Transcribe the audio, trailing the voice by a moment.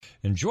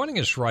And joining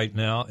us right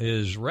now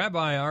is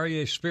Rabbi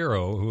Aryeh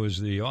Spero, who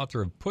is the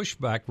author of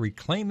Pushback,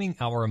 Reclaiming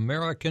Our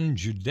American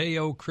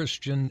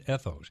Judeo-Christian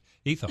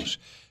Ethos.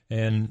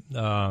 And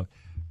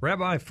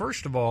Rabbi,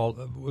 first of all,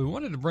 we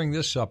wanted to bring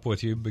this up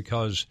with you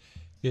because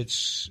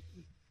it's,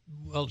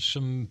 well,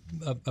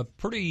 a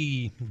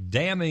pretty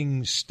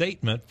damning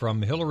statement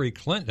from Hilary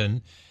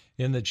Clinton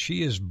in that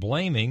she is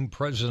blaming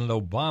President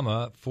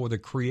Obama for the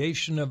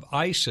creation of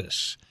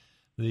ISIS,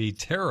 the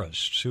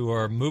terrorists who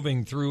are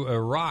moving through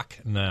Iraq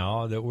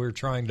now that we're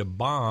trying to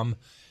bomb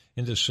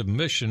into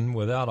submission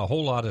without a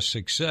whole lot of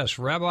success.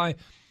 Rabbi,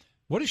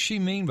 what does she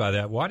mean by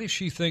that? Why does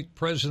she think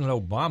President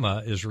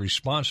Obama is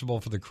responsible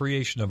for the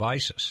creation of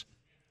ISIS?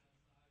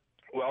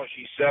 Well,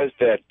 she says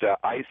that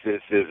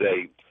ISIS is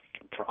a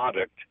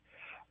product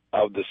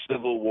of the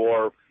civil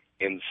war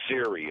in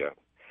Syria,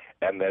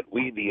 and that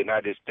we, the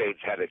United States,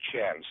 had a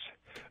chance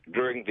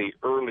during the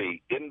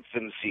early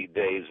infancy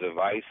days of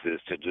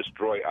ISIS to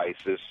destroy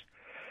ISIS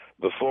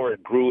before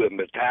it grew and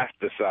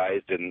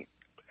metastasized, and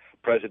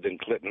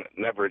President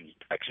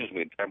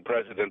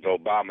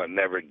Obama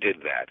never did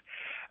that.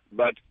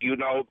 But, you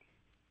know,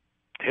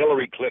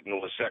 Hillary Clinton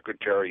was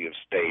Secretary of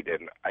State,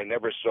 and I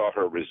never saw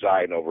her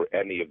resign over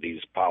any of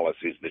these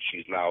policies that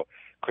she's now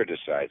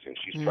criticizing.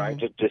 She's trying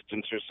to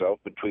distance herself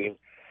between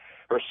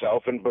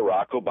herself and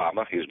Barack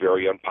Obama. He's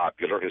very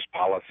unpopular. His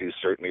policies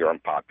certainly are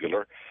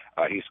unpopular.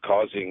 He's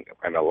causing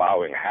and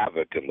allowing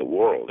havoc in the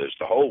world.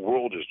 The whole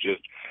world is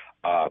just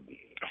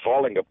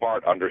falling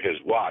apart under his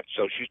watch.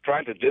 So she's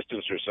trying to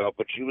distance herself,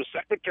 but she was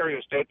Secretary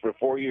of State for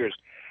 4 years.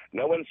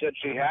 No one said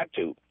she had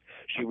to.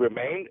 She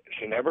remained.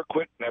 She never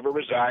quit, never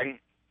resigned.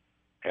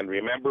 And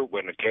remember,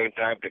 when it came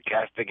time to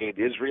castigate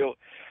Israel,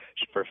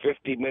 for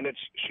 50 minutes,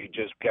 she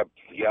just kept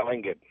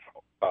yelling at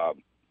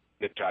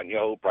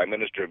Netanyahu, Prime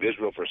Minister of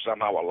Israel, for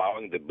somehow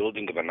allowing the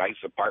building of a nice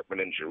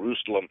apartment in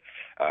Jerusalem.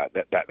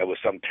 That was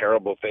some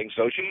terrible thing.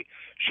 So she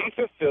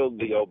fulfilled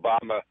the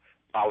Obama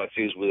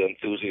policies with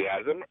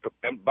enthusiasm,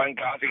 and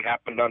Benghazi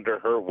happened under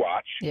her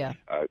watch. Yeah.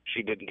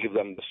 She didn't give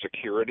them the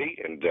security,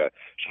 and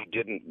she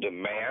didn't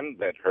demand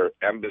that her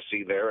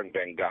embassy there in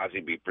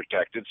Benghazi be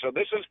protected. So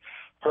this is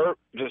her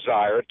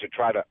desire to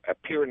try to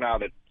appear now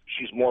that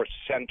she's more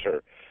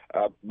center.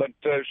 But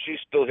she's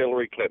still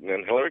Hillary Clinton,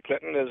 and Hillary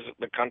Clinton is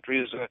the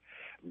country's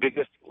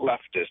biggest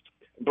leftist.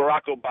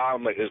 Barack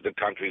Obama is the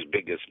country's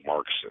biggest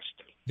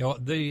Marxist. You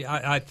know,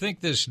 I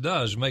think this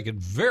does make it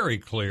very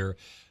clear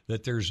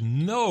that there's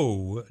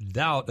no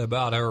doubt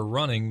about her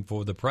running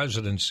for the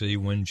presidency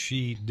when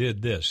she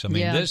did this. I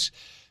mean,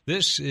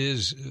 this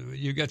is,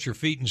 you got your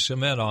feet in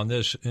cement on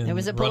this in it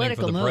was a running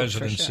for the move,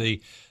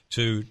 presidency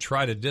to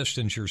try to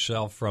distance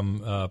yourself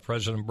from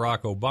President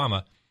Barack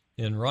Obama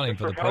in running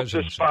for the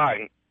presidency.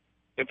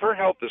 If her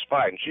health is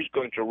fine, she's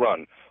going to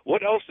run.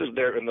 What else is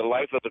there in the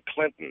life of a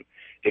Clinton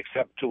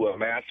except to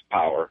amass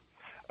power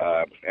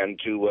and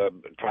to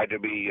try to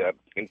be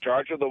in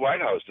charge of the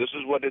White House? This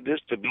is what it is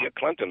to be a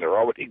Clinton. They're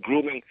already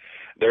grooming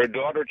their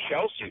daughter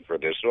Chelsea for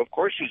this, so of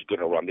course she's going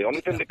to run. The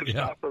only thing that can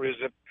stop her is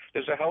if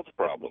there's a health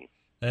problem.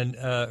 And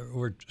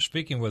we're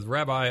speaking with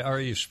Rabbi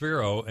Aryeh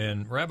Spero.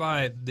 And,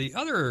 Rabbi, the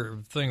other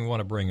thing we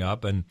want to bring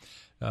up, and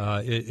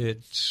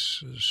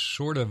it's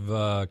sort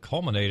of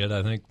culminated,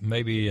 I think,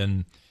 maybe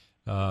in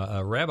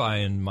a rabbi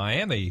in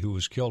Miami who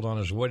was killed on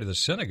his way to the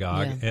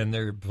synagogue, and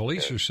their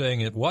police are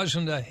saying it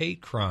wasn't a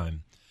hate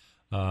crime.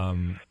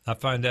 I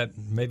find that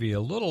maybe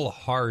a little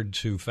hard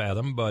to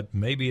fathom, but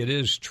maybe it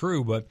is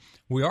true. But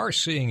we are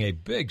seeing a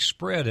big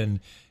spread in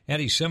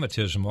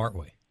anti-Semitism, aren't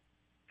we?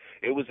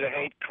 It was a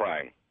hate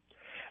crime.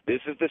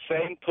 This is the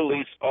same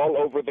police all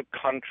over the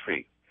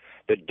country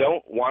that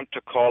don't want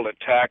to call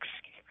attacks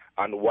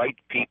on white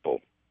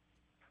people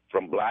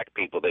from black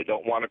people. They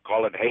don't want to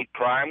call it hate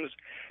crimes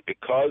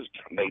because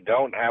they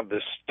don't have the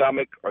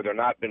stomach, or they're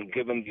not been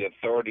given the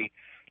authority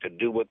to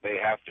do what they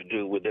have to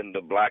do within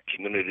the black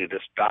community to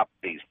stop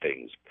these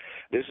things.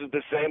 This is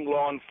the same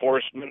law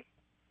enforcement.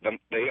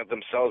 They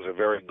themselves are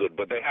very good,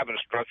 but they have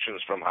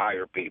instructions from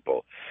higher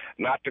people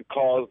not to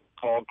call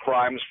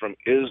crimes from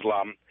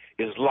Islam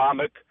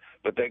Islamic,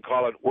 but they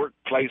call it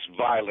workplace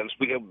violence.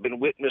 We have been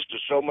witness to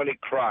so many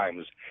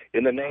crimes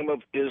in the name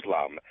of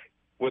Islam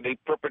where the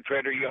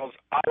perpetrator yells,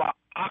 Allah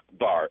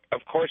Akbar.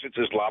 Of course it's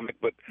Islamic,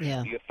 but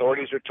the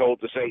authorities are told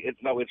to say,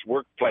 it's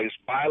workplace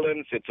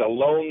violence, it's a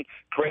lone,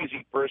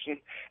 crazy person.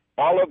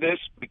 All of this,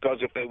 because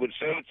if they would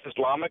say it's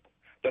Islamic,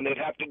 then they'd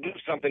have to do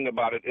something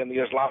about it in the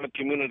Islamic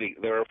community.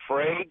 They're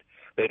afraid,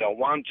 they don't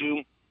want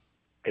to.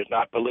 It's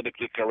not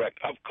politically correct.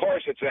 Of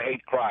course it's a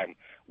hate crime.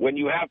 When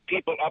you have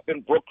people up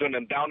in Brooklyn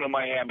and down in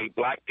Miami,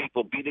 black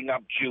people beating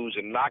up Jews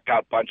and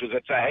knockout punches,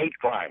 it's a hate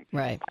crime.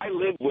 Right. I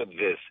live with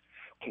this.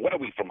 What are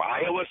we, from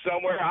Iowa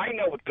somewhere? I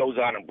know what goes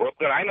on in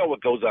Brooklyn. I know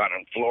what goes on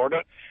in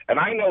Florida. And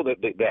I know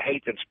that the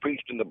hate that's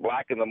preached in the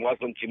black and the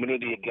Muslim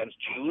community against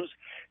Jews.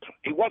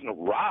 He wasn't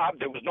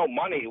robbed. There was no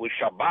money. It was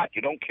Shabbat.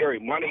 You don't carry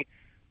money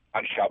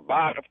on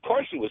Shabbat. Of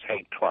course it was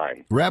hate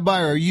crime.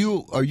 Rabbi, are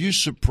you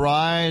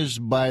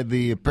surprised by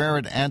the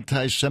apparent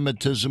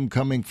anti-Semitism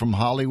coming from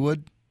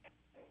Hollywood?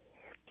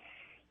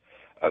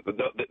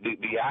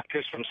 The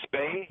actors from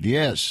Spain?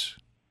 Yes.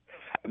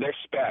 They're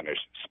Spanish.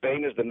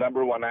 Spain is the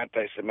number one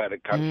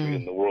anti-Semitic country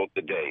in the world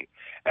today,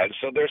 and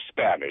so they're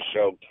Spanish.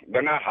 So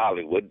they're not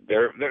Hollywood.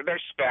 They're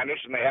Spanish,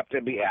 and they happen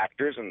to be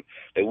actors, and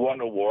they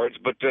won awards.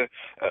 But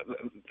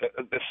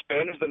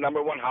Spain is the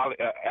number one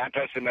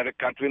anti-Semitic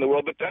country in the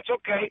world. But that's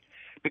okay,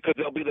 because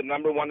they'll be the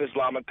number one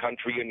Islamic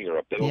country in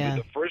Europe. They will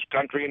be the first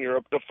country in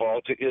Europe to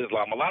fall to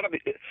Islam. A lot of the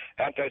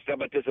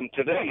anti-Semitism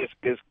today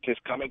is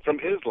coming from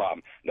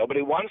Islam.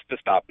 Nobody wants to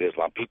stop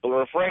Islam. People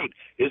are afraid.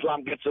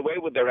 Islam gets away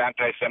with their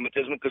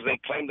anti-Semitism because they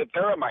claim that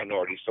they're a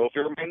minority. So if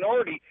you're a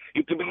minority,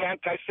 you can be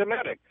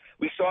anti-Semitic.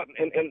 We saw it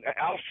in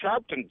Al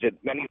Sharpton did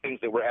many things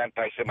that were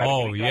anti-Semitic.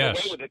 Oh, he got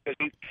away with it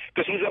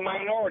because he's a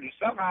minority.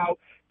 Somehow,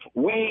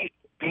 we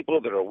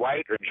people that are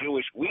white or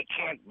Jewish, we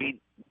can't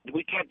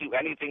do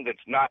anything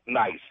that's not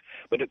nice.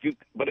 But if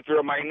you're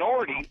a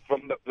minority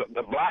from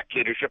the black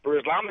leadership or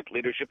Islamic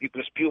leadership, you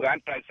can spew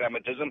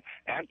anti-Semitism,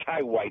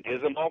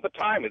 anti-whiteism all the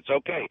time. It's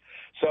okay.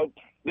 So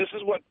this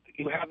is what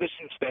you have this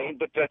in Spain,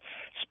 but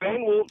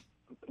Spain will.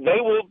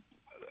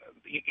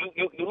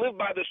 You live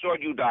by the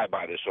sword, you die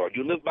by the sword.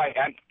 You live by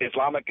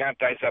Islamic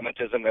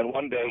anti-Semitism, and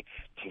one day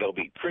there'll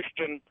be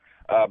Christian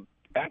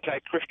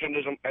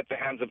anti-Christianism at the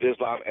hands of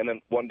Islam, and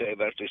then one day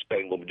eventually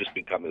Spain will just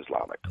become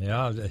Islamic.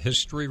 Yeah,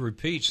 history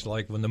repeats,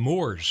 like when the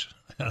Moors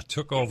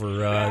took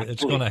over.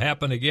 It's going to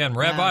happen again.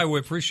 Rabbi, we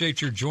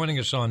appreciate your joining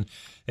us on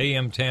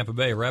AM Tampa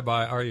Bay.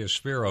 Rabbi Aryeh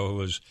Spero,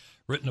 who has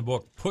written a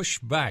book, Push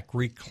Back,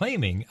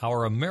 Reclaiming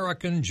Our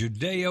American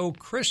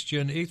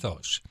Judeo-Christian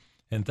Ethos.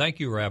 And thank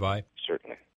you, Rabbi.